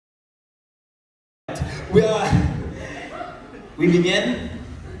We begin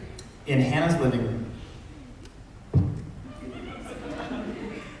in Hannah's living room.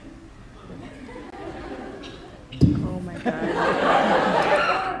 Oh my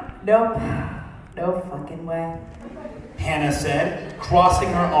God. Nope. No fucking way. Hannah said, crossing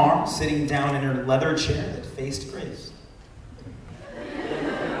her arms, sitting down in her leather chair that faced Grace.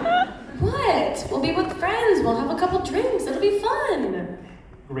 What? We'll be with friends. We'll have a couple drinks. It'll be fun.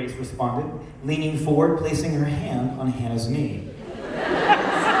 Grace responded, leaning forward, placing her hand on Hannah's knee.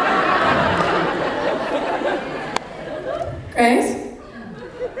 Grace?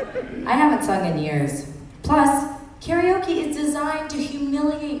 I haven't sung in years. Plus, karaoke is designed to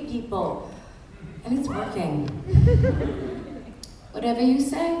humiliate people. And it's working. Whatever you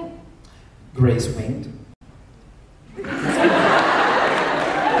say. Grace winked.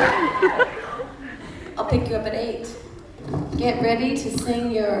 I'll pick you up at 8. Get ready to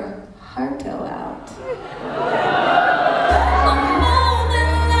sing your hearto out.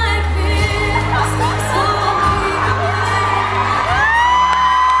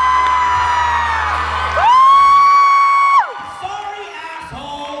 Sorry,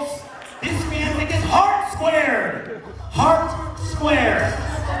 assholes! This music is heart squared! Heart squared!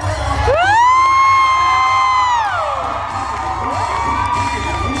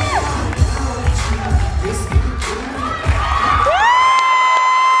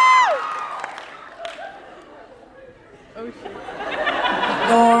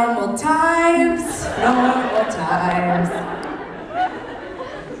 Normal times. Normal times.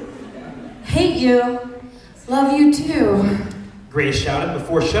 Hate you. Love you too. Grace shouted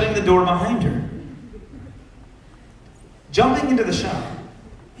before shutting the door behind her. Jumping into the shower,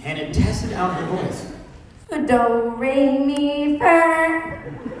 Hannah tested out her voice. Do, re, mi, fa.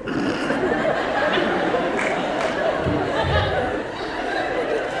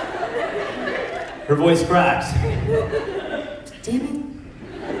 Her voice cracked. Damn it.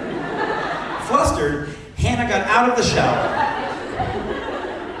 Flustered, Hannah got out of the shower.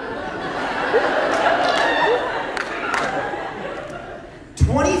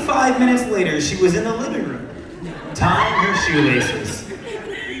 "25 minutes later, she was in the living room, tying her shoelaces.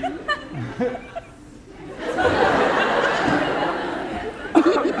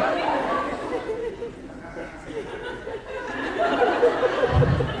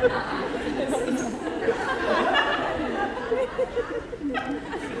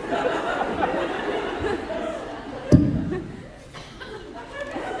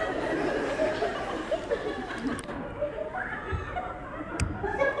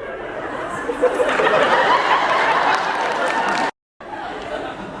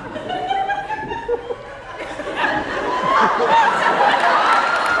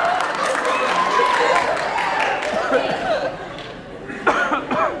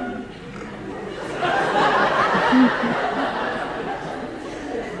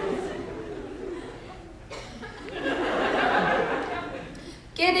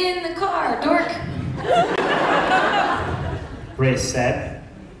 Get in the car, dork. Grace said.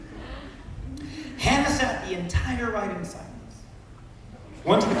 Hannah sat the entire ride in silence.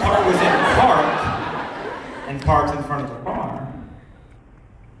 Once the car was in park and parked in front of the bar,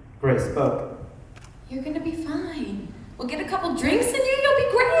 Grace spoke. You're gonna be fine. We'll get a couple drinks in you, you'll be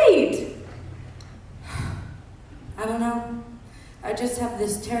great. I don't know. I just have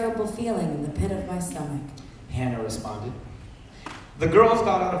this terrible feeling in the pit of my stomach. Hannah responded. The girls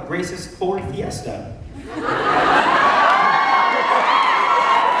got out of Grace's Ford Fiesta.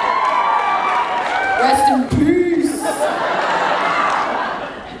 Rest in peace.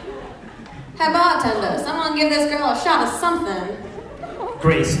 Hey bartender, someone give this girl a shot of something.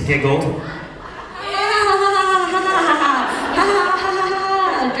 Grace giggled.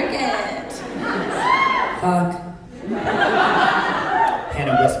 Drink it. Fuck.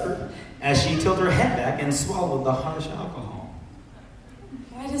 Hannah whispered as she tilted her head back and swallowed the harsh alcohol.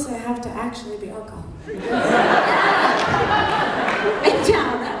 Why does it have to actually be alcohol?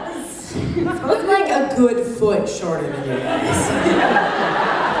 That was... I look like a good foot shorter than you guys.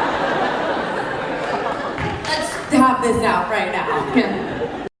 Let's have this out right now.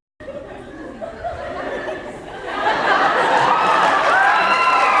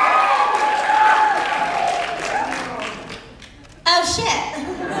 Oh shit.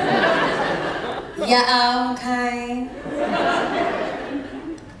 Yeah, okay.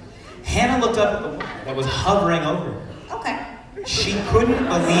 Hannah looked up at the woman that was hovering over her. Okay. She couldn't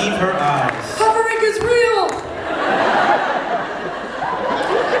believe her eyes. Hovering is real!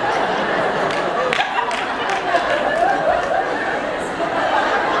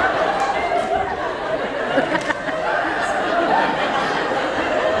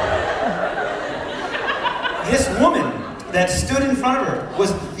 This woman that stood in front of her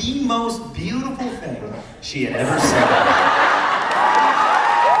was the most beautiful thing she had ever seen.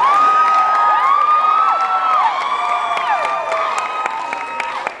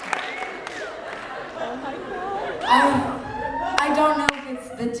 I don't know if it's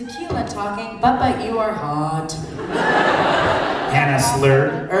the tequila talking, but you are hot. Hannah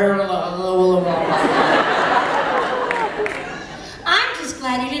slurred. I'm just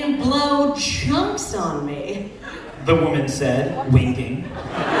glad you didn't blow chunks on me. The woman said, winking.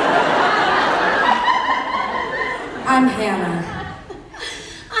 I'm Hannah.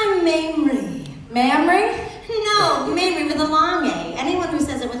 I'm Mamrie. Mamrie? No, Mamrie with a long A. Anyone who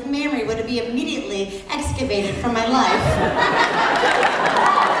says it with Mamrie would be immediately excavated from my life.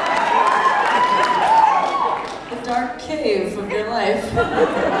 The dark cave of your life.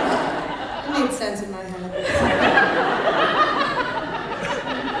 It made sense in my head.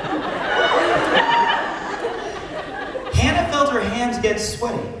 Hannah felt her hands get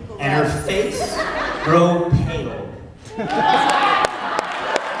sweaty and her face grow pale.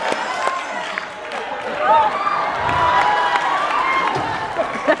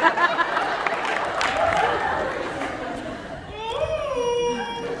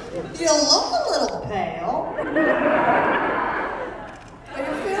 You look a little pale. Are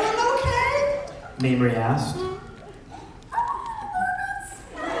you feeling okay? Mamrie asked.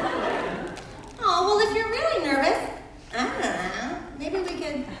 Oh, well, if you're really nervous, I don't know. Maybe we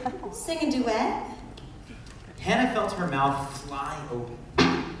could sing a duet? Hannah felt her mouth fly open.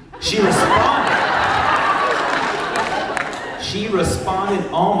 She responded. She responded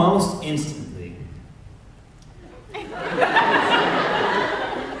almost instantly.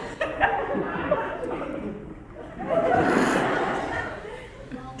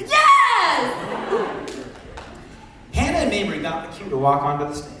 Yes! Hannah and Mamrie got the cue to walk onto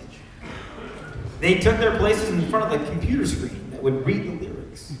the stage. They took their places in front of the computer screen that would read the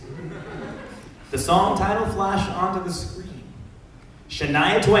lyrics. The song title flashed onto the screen.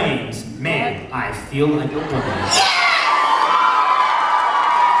 Shania Twain's Man, I Feel Like a Woman.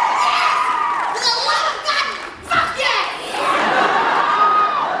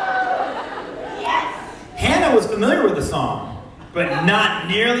 Hannah was familiar with the song, but not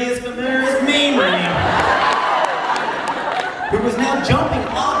nearly as familiar as Mamrie, who was now jumping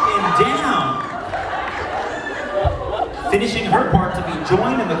up and down, finishing her part to be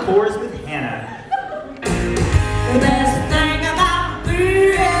joined in the chorus with Hannah. The best thing about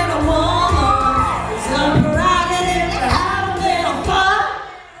being a woman is the prerogative to have a little fun.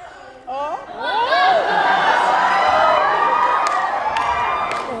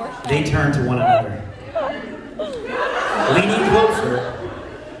 They turned to one another, leaning closer,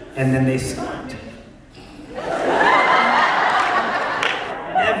 and then they stopped.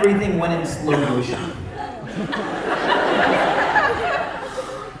 Everything went in slow motion.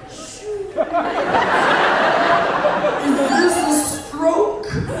 Is this a stroke?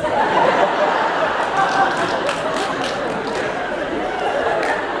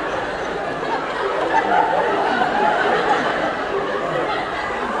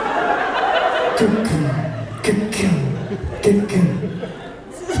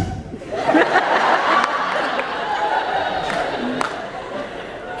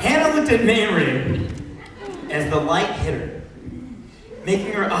 Hannah looked at Mamrie as the light hit her,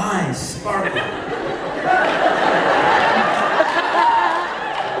 making her eyes sparkle.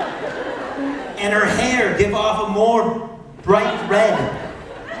 And her hair give off a more bright red.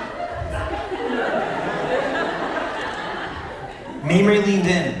 Mamrie leaned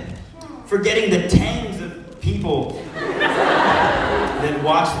in, forgetting the tens of people that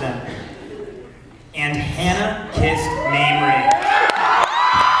watched them. And Hannah kissed Mamrie.